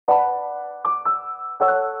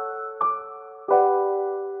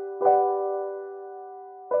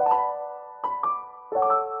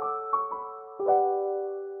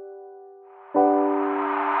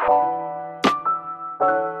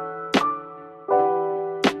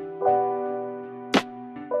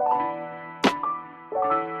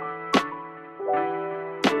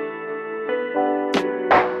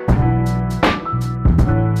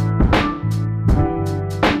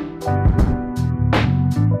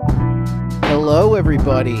Hello,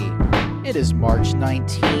 everybody. It is March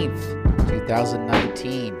 19th,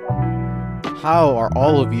 2019. How are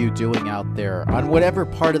all of you doing out there on whatever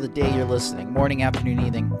part of the day you're listening? Morning, afternoon,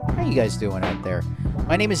 evening. How are you guys doing out there?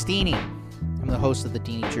 My name is Deanie. I'm the host of the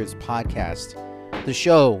Deanie Truths podcast, the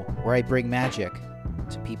show where I bring magic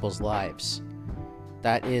to people's lives.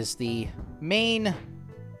 That is the main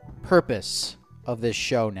purpose of this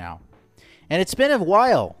show now. And it's been a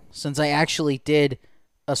while since I actually did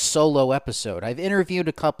a solo episode. I've interviewed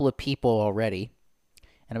a couple of people already,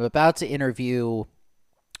 and I'm about to interview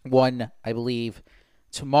one, I believe,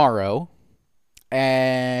 tomorrow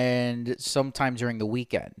and sometime during the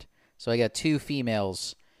weekend. So I got two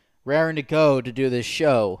females raring to go to do this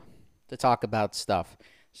show to talk about stuff.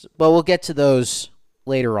 But we'll get to those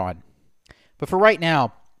later on. But for right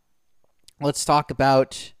now, let's talk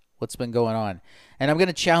about what's been going on. And I'm going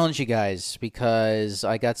to challenge you guys because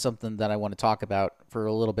I got something that I want to talk about for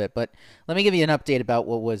a little bit. But let me give you an update about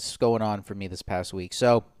what was going on for me this past week.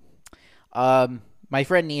 So, my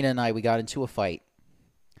friend Nina and I, we got into a fight.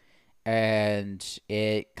 And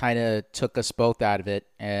it kind of took us both out of it.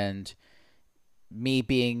 And me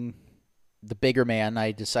being the bigger man,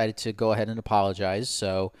 I decided to go ahead and apologize.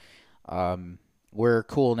 So, we're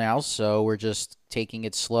cool now. So, we're just taking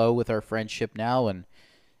it slow with our friendship now. And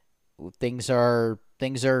things are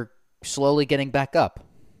slowly getting back up.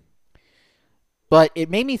 But it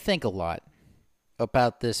made me think a lot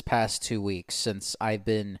about this past 2 weeks since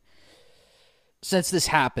this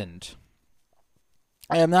happened.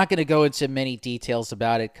 I am not going to go into many details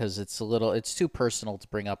about it because it's too personal to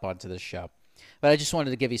bring up onto this show. But I just wanted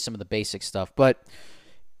to give you some of the basic stuff. But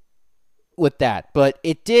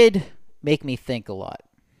it did make me think a lot.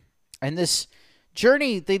 And this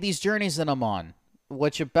journey, these journeys that I'm on,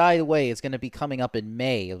 which, by the way, is going to be coming up in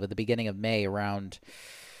May, at the beginning of May, around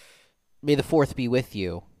May the 4th be with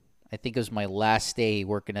you. I think it was my last day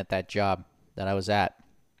working at that job that I was at.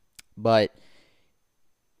 But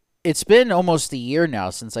it's been almost a year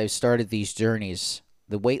now since I've started these journeys.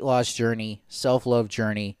 The weight loss journey, self-love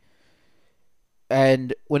journey.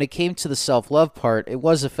 And when it came to the self-love part, it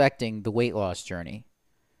was affecting the weight loss journey.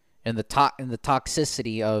 And the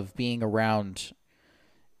toxicity of being around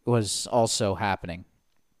was also happening.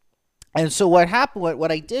 And so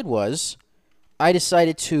what I did was I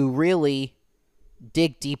decided to really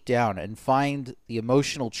dig deep down and find the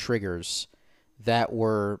emotional triggers that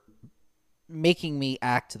were making me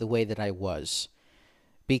act the way that I was.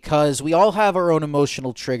 Because we all have our own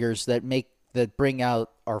emotional triggers that bring out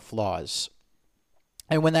our flaws.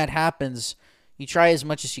 And when that happens, you try as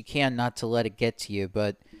much as you can not to let it get to you,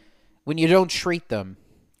 but when you don't treat them,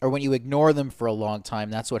 or when you ignore them for a long time,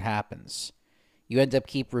 that's what happens. You end up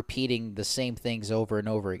keep repeating the same things over and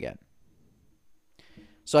over again.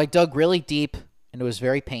 So I dug really deep, and it was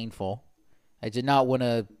very painful. I did not want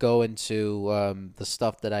to go into the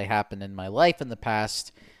stuff that happened in my life in the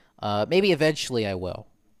past. Maybe eventually I will,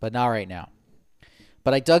 but not right now.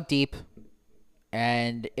 But I dug deep,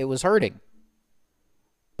 and it was hurting.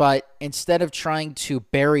 But instead of trying to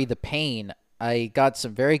bury the pain, I got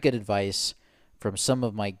some very good advice from some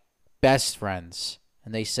of my best friends.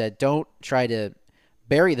 And they said, don't try to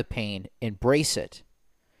bury the pain. Embrace it.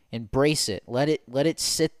 Embrace it. Let it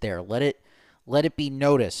sit there. Let it be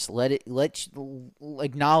noticed.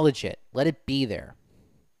 Acknowledge it. Let it be there.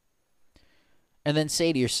 And then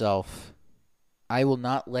say to yourself, I will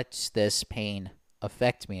not let this pain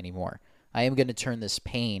affect me anymore. I am going to turn this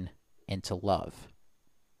pain into love.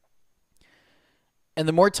 And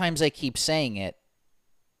the more times I keep saying it,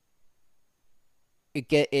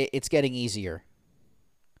 it's getting easier.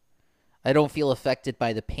 I don't feel affected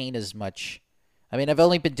by the pain as much. I mean, I've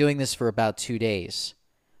only been doing this for about 2 days.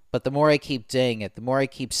 But the more I keep saying it, the more I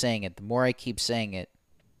keep saying it,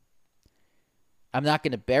 I'm not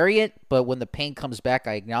going to bury it, but when the pain comes back,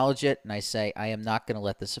 I acknowledge it, and I say, I am not going to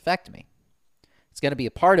let this affect me. It's going to be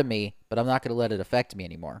a part of me, but I'm not going to let it affect me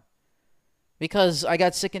anymore. Because I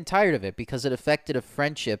got sick and tired of it, because it affected a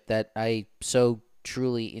friendship that I so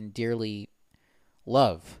truly and dearly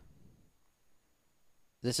love.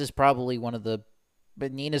 Nina's probably one of the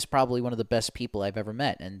best people I've ever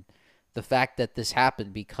met. And the fact that this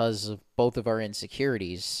happened because of both of our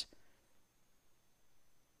insecurities,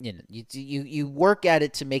 you work at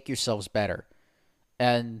it to make yourselves better.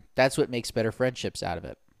 And that's what makes better friendships out of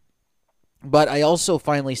it. But I also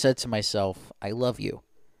finally said to myself, I love you.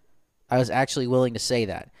 I was actually willing to say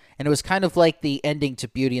that. And it was kind of like the ending to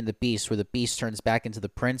Beauty and the Beast, where the Beast turns back into the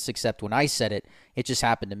prince, except when I said it, it just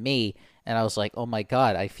happened to me. And I was like, oh my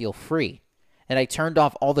God, I feel free. And I turned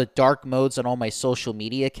off all the dark modes on all my social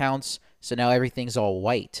media accounts, so now everything's all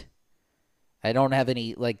white. I don't have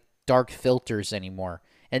any, dark filters anymore.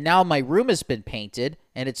 And now my room has been painted,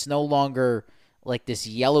 and it's no longer like this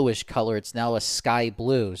yellowish color. It's now a sky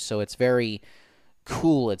blue. So it's very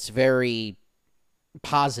cool. It's very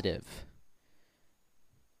positive.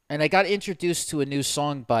 And I got introduced to a new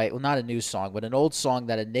song by, well, not a new song, but an old song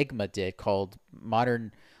that Enigma did called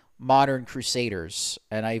Modern Crusaders.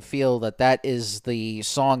 And I feel that that is the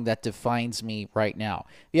song that defines me right now.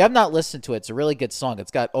 If you have not listened to it, it's a really good song.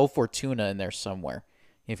 It's got O Fortuna in there somewhere,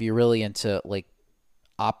 if you're really into like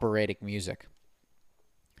operatic music.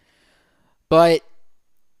 But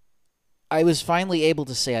I was finally able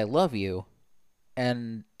to say I love you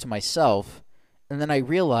and to myself, and then I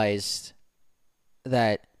realized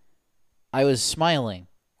that I was smiling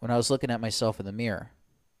when I was looking at myself in the mirror.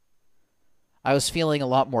 I was feeling a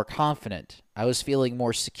lot more confident. I was feeling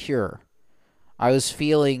more secure. I was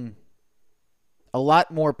feeling a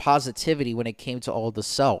lot more positivity when it came to all the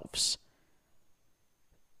selves.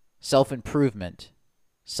 Self-improvement,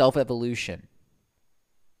 self-evolution,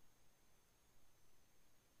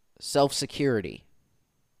 self-security.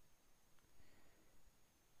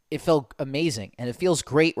 It felt amazing, and it feels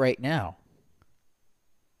great right now.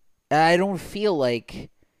 And I don't feel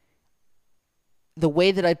like the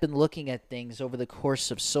way that I've been looking at things over the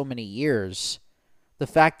course of so many years, the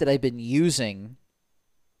fact that I've been using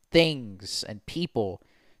things and people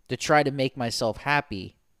to try to make myself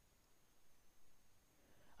happy,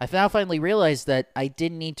 I've now finally realized that I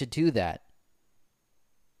didn't need to do that.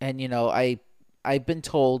 And, you know, I've been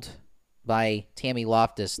told by Tammy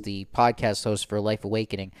Loftus, the podcast host for Life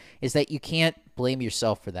Awakening, is that you can't blame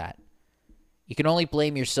yourself for that. You can only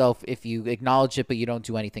blame yourself if you acknowledge it, but you don't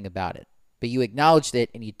do anything about it. But you acknowledged it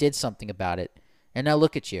and you did something about it. And now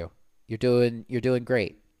look at you. You're doing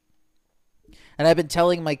great. And I've been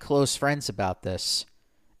telling my close friends about this,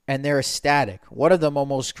 and they're ecstatic. One of them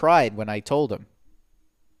almost cried when I told him.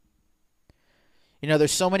 You know,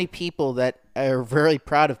 there's so many people that are very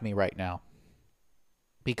proud of me right now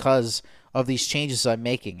because of these changes I'm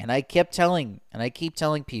making. And I keep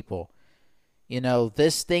telling people, you know,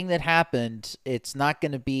 this thing that happened, it's not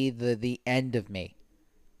going to be the end of me.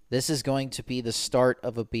 This is going to be the start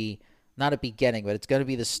of not a beginning, but it's going to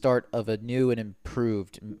be the start of a new and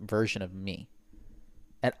improved version of me.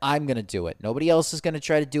 And I'm going to do it. Nobody else is going to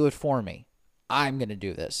try to do it for me. I'm going to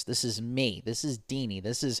do this. This is me. This is Deanie.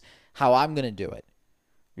 This is how I'm going to do it.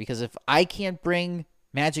 Because if I can't bring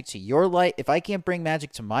magic to your life, if I can't bring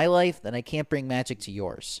magic to my life, then I can't bring magic to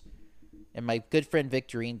yours. And my good friend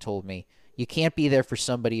Victorine told me, you can't be there for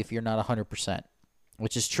somebody if you're not 100%,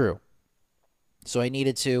 which is true. So I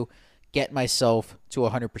needed to get myself to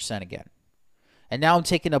 100% again. And now I'm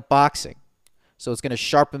taking up boxing. So it's going to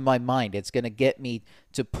sharpen my mind. It's going to get me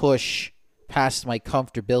to push past my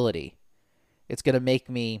comfortability. It's going to make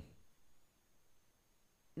me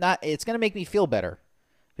feel better.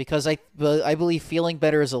 Because I believe feeling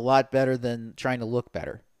better is a lot better than trying to look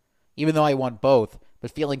better. Even though I want both, but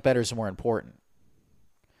feeling better is more important.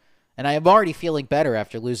 And I am already feeling better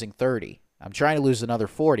after losing 30. I'm trying to lose another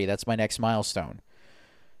 40. That's my next milestone.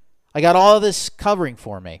 I got all of this covering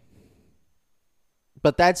for me.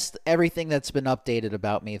 But that's everything that's been updated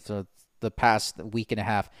about me for the past week and a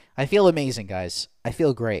half. I feel amazing, guys. I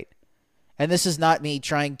feel great. And this is not me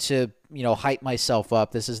trying to, you know, hype myself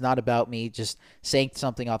up. This is not about me just saying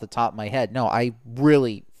something off the top of my head. No, I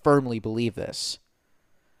really firmly believe this.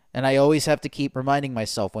 And I always have to keep reminding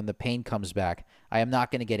myself when the pain comes back. I am not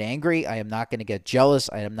going to get angry. I am not going to get jealous.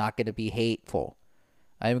 I am not going to be hateful.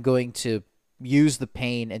 I am going to use the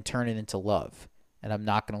pain and turn it into love. And I'm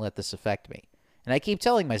not going to let this affect me. And I keep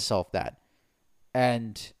telling myself that.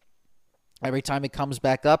 And every time it comes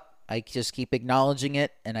back up, I just keep acknowledging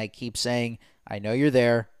it, and I keep saying, I know you're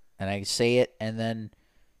there, and I say it, and then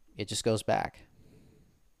it just goes back.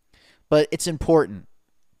 But it's important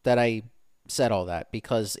that I said all that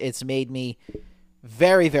because it's made me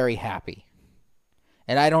very, very happy.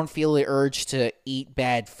 And I don't feel the urge to eat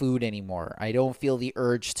bad food anymore. I don't feel the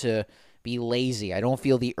urge to be lazy. I don't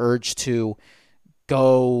feel the urge to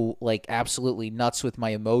go like absolutely nuts with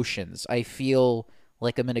my emotions. I feel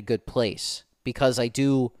like I'm in a good place because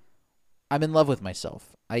I'm in love with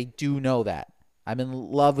myself. I do know that. I'm in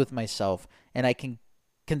love with myself, and I can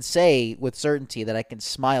say with certainty that I can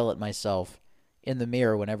smile at myself in the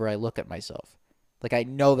mirror whenever I look at myself. Like I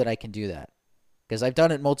know that I can do that because I've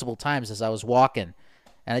done it multiple times as I was walking,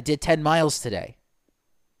 and I did 10 miles today.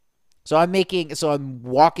 So I'm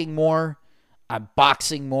walking more, I'm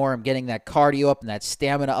boxing more, I'm getting that cardio up and that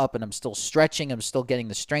stamina up, and I'm still stretching, I'm still getting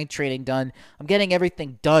the strength training done. I'm getting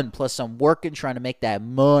everything done, plus I'm working, trying to make that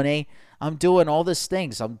money. I'm doing all these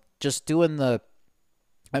things. I'm just doing the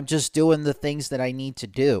I'm just doing the things that I need to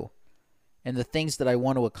do and the things that I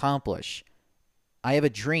want to accomplish. I have a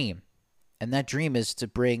dream, and that dream is to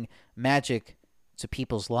bring magic to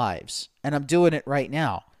people's lives. And I'm doing it right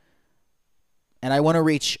now. And I want to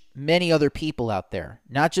reach many other people out there,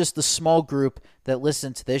 not just the small group that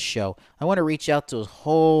listen to this show. I want to reach out to a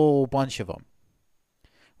whole bunch of them,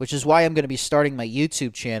 which is why I'm going to be starting my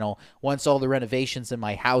YouTube channel once all the renovations in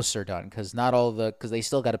my house are done, because they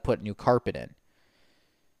still got to put new carpet in.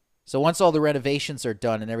 So once all the renovations are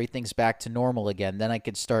done and everything's back to normal again, then I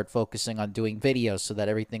could start focusing on doing videos so that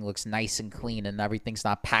everything looks nice and clean and everything's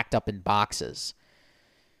not packed up in boxes.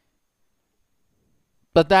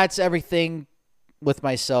 But that's everything with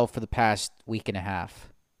myself for the past week and a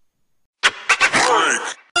half.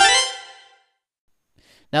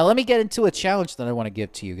 Now let me get into a challenge that I want to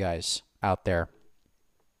give to you guys out there.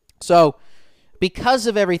 So, because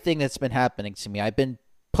of everything that's been happening to me, I've been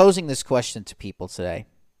posing this question to people today.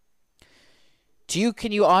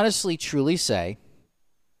 Can you honestly, truly say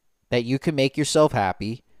that you can make yourself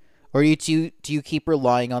happy, or do you keep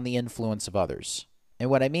relying on the influence of others? And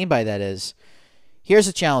what I mean by that is, here's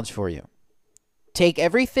a challenge for you. Take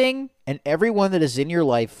everything and everyone that is in your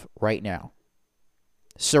life right now.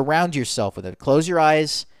 Surround yourself with it. Close your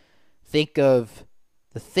eyes. Think of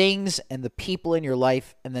the things and the people in your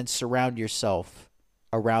life, and then surround yourself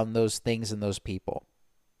around those things and those people.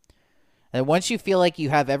 And once you feel like you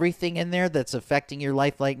have everything in there that's affecting your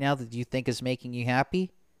life right now that you think is making you happy,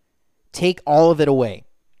 take all of it away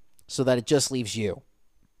so that it just leaves you.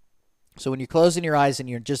 So when you're closing your eyes and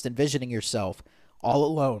you're just envisioning yourself all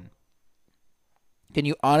alone, can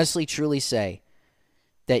you honestly, truly say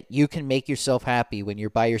that you can make yourself happy when you're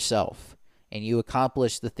by yourself and you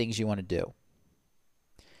accomplish the things you want to do?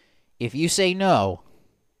 If you say no,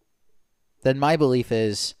 then my belief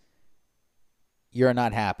is you're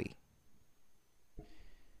not happy.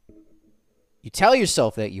 You tell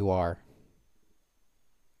yourself that you are,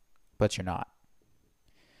 but you're not.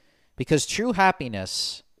 Because true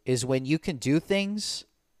happiness is when you can do things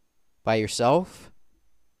by yourself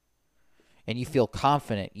and you feel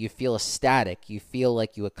confident, you feel ecstatic, you feel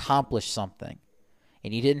like you accomplished something,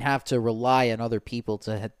 and you didn't have to rely on other people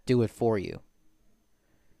to do it for you.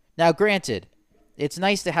 Now, granted, it's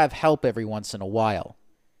nice to have help every once in a while,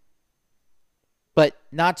 but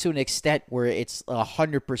not to an extent where it's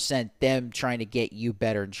 100% them trying to get you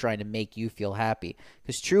better and trying to make you feel happy.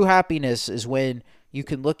 Because true happiness is when you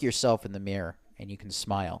can look yourself in the mirror and you can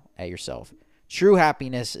smile at yourself. True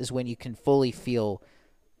happiness is when you can fully feel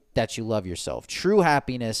that you love yourself. True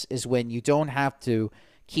happiness is when you don't have to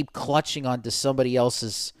keep clutching onto somebody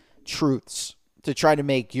else's truths to try to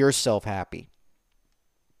make yourself happy.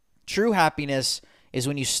 True happiness is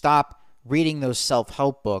when you stop reading those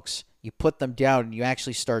self-help books, you put them down, and you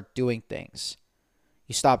actually start doing things.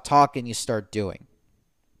 You stop talking, you start doing.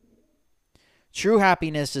 True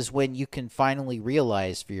happiness is when you can finally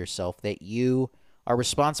realize for yourself that you are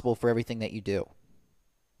responsible for everything that you do,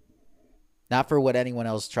 not for what anyone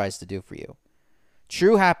else tries to do for you.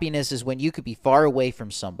 True happiness is when you could be far away from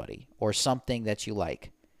somebody or something that you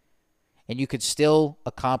like, and you could still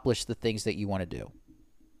accomplish the things that you want to do.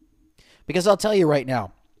 Because I'll tell you right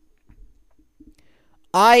now,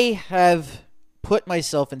 I have put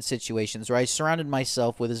myself in situations where I surrounded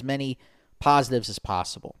myself with as many positives as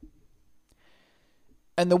possible.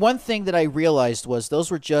 And the one thing that I realized was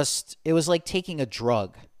it was like taking a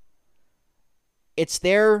drug. It's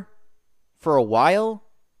there for a while,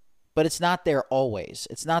 but it's not there always.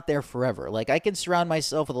 It's not there forever. Like, I can surround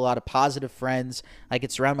myself with a lot of positive friends. I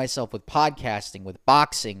could surround myself with podcasting, with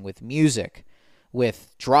boxing, with music,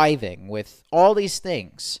 with driving, with all these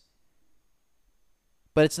things.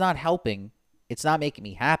 But it's not helping. It's not making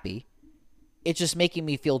me happy. It's just making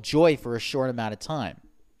me feel joy for a short amount of time.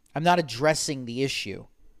 I'm not addressing the issue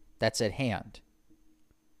that's at hand.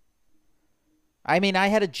 I mean, I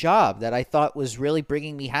had a job that I thought was really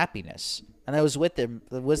bringing me happiness, and I was with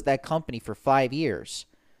that company for 5 years.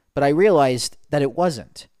 But I realized that it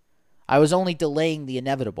wasn't. I was only delaying the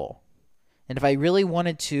inevitable. And if I really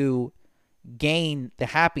wanted to gain the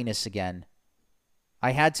happiness again,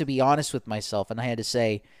 I had to be honest with myself, and I had to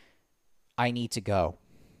say, I need to go.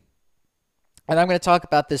 And I'm going to talk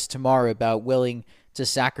about this tomorrow, about willing to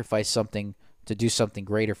sacrifice something to do something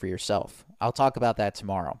greater for yourself. I'll talk about that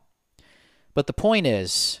tomorrow. But the point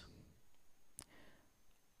is,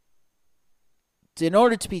 in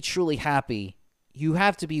order to be truly happy, you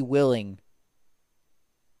have to be willing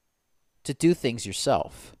to do things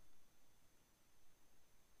yourself,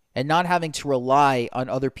 and not having to rely on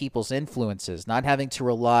other people's influences, not having to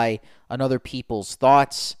rely on other people's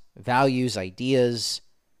thoughts, values, ideas,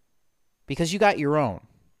 because you got your own.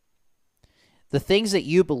 The things that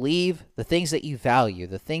you believe, the things that you value,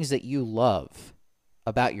 the things that you love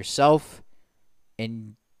about yourself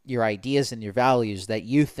and your ideas and your values that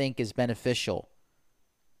you think is beneficial,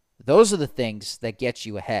 those are the things that get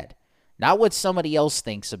you ahead. Not what somebody else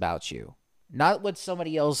thinks about you. Not what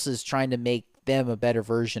somebody else is trying to make them a better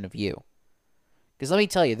version of you. Because let me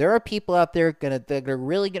tell you, there are people out there that are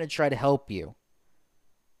really going to try to help you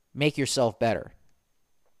make yourself better.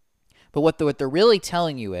 But what they're really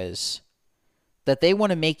telling you is that they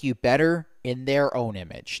want to make you better in their own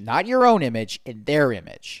image. Not your own image, in their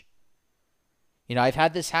image. You know, I've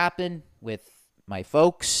had this happen with my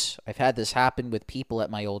folks. I've had this happen with people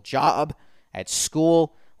at my old job, at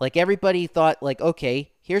school. Like, everybody thought, like,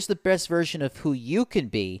 okay, here's the best version of who you can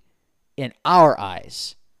be in our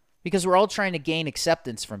eyes. Because we're all trying to gain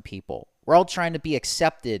acceptance from people. We're all trying to be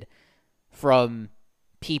accepted from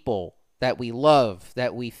people that we love,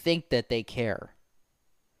 that we think that they care.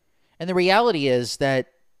 And the reality is that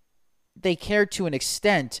they care to an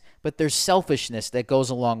extent, but there's selfishness that goes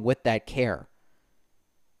along with that care.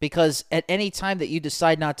 Because at any time that you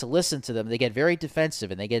decide not to listen to them, they get very defensive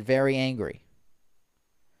and they get very angry.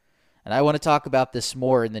 And I want to talk about this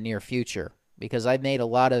more in the near future because I've made a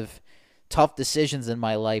lot of tough decisions in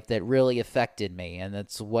my life that really affected me, and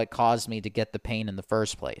that's what caused me to get the pain in the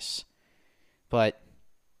first place. But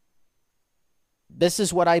this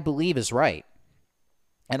is what I believe is right.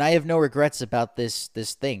 And I have no regrets about this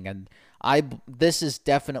thing. And this is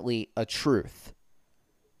definitely a truth.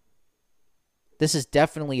 This is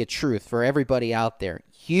definitely a truth for everybody out there.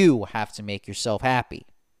 You have to make yourself happy.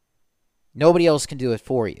 Nobody else can do it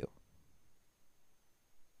for you.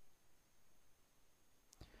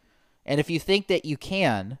 And if you think that you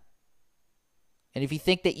can, and if you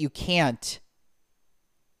think that you can't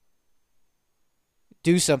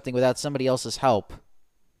do something without somebody else's help,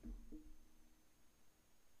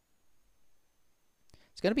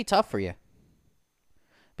 it's going to be tough for you.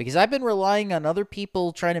 Because I've been relying on other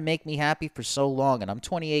people trying to make me happy for so long, and I'm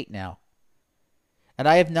 28 now. And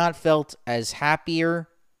I have not felt as happier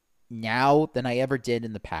now than I ever did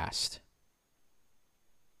in the past.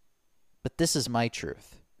 But this is my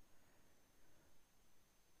truth.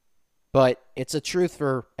 But it's a truth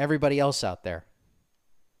for everybody else out there.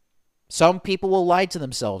 Some people will lie to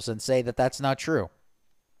themselves and say that that's not true.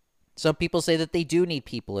 Some people say that they do need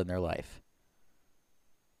people in their life.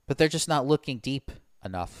 But they're just not looking deep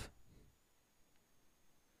enough.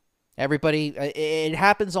 Everybody, it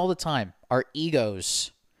happens all the time. Our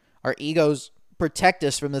egos protect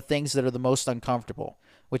us from the things that are the most uncomfortable,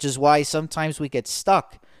 which is why sometimes we get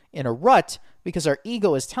stuck in a rut because our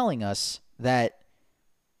ego is telling us that,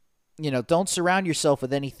 you know, don't surround yourself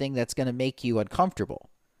with anything that's going to make you uncomfortable.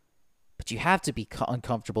 But you have to be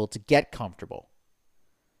uncomfortable to get comfortable.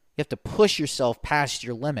 You have to push yourself past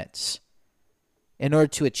your limits in order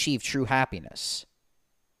to achieve true happiness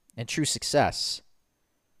and true success.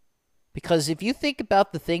 Because if you think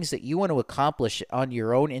about the things that you want to accomplish on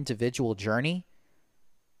your own individual journey,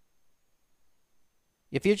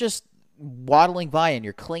 if you're just waddling by and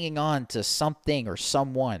you're clinging on to something or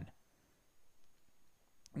someone,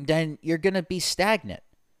 then you're going to be stagnant.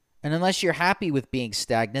 And unless you're happy with being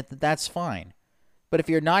stagnant, then that's fine. But if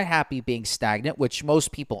you're not happy being stagnant, which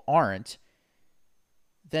most people aren't,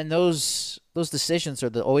 then those decisions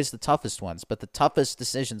are always the toughest ones. But the toughest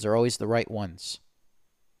decisions are always the right ones.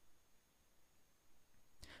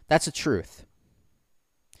 That's a truth.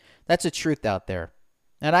 That's a truth out there.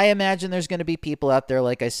 And I imagine there's going to be people out there,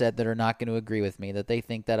 like I said, that are not going to agree with me, that they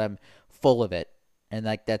think that I'm full of it. And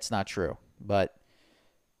like that's not true. But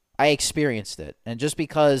I experienced it. And just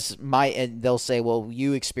because and they'll say, well,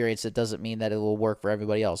 you experienced it doesn't mean that it will work for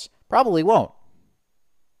everybody else. Probably won't.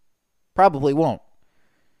 Probably won't.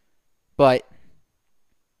 But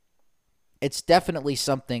it's definitely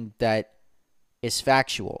something that is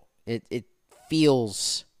factual. It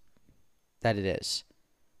feels that it is.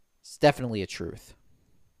 It's definitely a truth.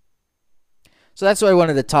 So that's what I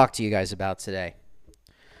wanted to talk to you guys about today.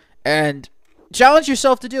 And challenge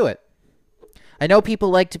yourself to do it. I know people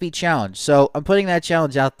like to be challenged, so I'm putting that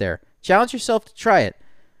challenge out there. Challenge yourself to try it.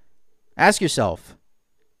 Ask yourself,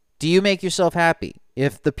 do you make yourself happy?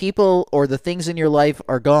 If the people or the things in your life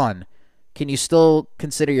are gone, can you still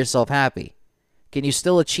consider yourself happy? Can you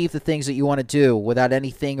still achieve the things that you want to do without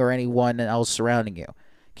anything or anyone else surrounding you?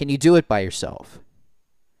 Can you do it by yourself?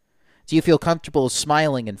 Do you feel comfortable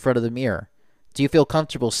smiling in front of the mirror? Do you feel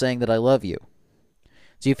comfortable saying that I love you?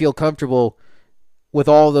 Do you feel comfortable with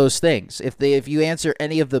all those things? If you answer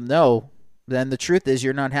any of them no, then the truth is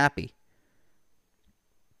you're not happy.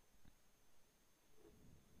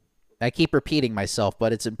 I keep repeating myself,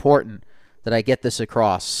 but it's important that I get this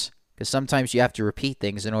across because sometimes you have to repeat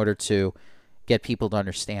things in order to get people to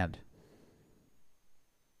understand.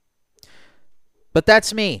 But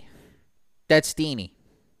that's me. That's Deanie.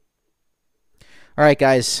 All right,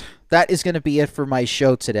 guys, that is going to be it for my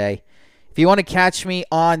show today. If you want to catch me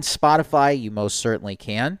on Spotify, you most certainly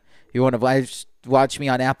can. If you want to watch me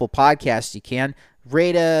on Apple Podcasts, you can.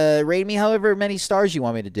 Rate me however many stars you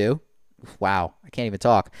want me to do. Wow, I can't even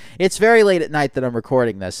talk. It's very late at night that I'm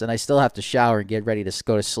recording this, and I still have to shower and get ready to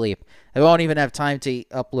go to sleep. I won't even have time to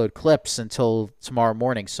upload clips until tomorrow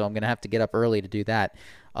morning, so I'm going to have to get up early to do that.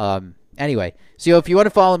 Anyway, so if you want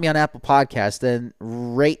to follow me on Apple Podcasts, then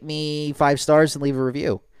rate me 5 stars and leave a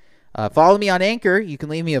review. Follow me on Anchor. You can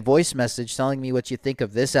leave me a voice message telling me what you think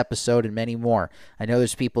of this episode and many more. I know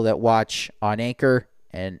there's people that watch on Anchor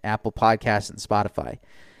and Apple Podcasts and Spotify.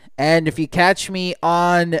 And if you catch me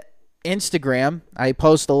on Instagram, I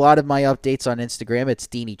post a lot of my updates on Instagram. It's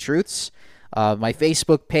Deanie Truths. My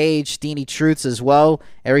Facebook page, Deanie Truths as well.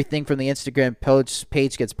 Everything from the Instagram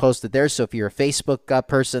page gets posted there. So if you're a Facebook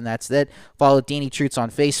person, that's it. Follow Deanie Truths on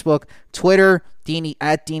Facebook. Twitter,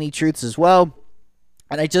 at Deanie Truths as well.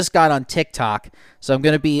 And I just got on TikTok, so I'm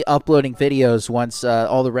going to be uploading videos once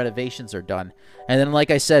all the renovations are done. And then,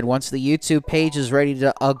 like I said, once the YouTube page is ready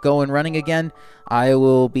to go and running again, I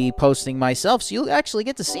will be posting myself, so you'll actually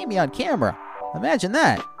get to see me on camera. Imagine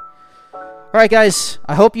that. All right, guys,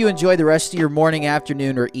 I hope you enjoy the rest of your morning,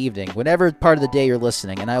 afternoon, or evening, whatever part of the day you're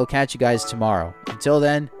listening, and I will catch you guys tomorrow. Until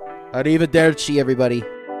then, arrivederci, everybody.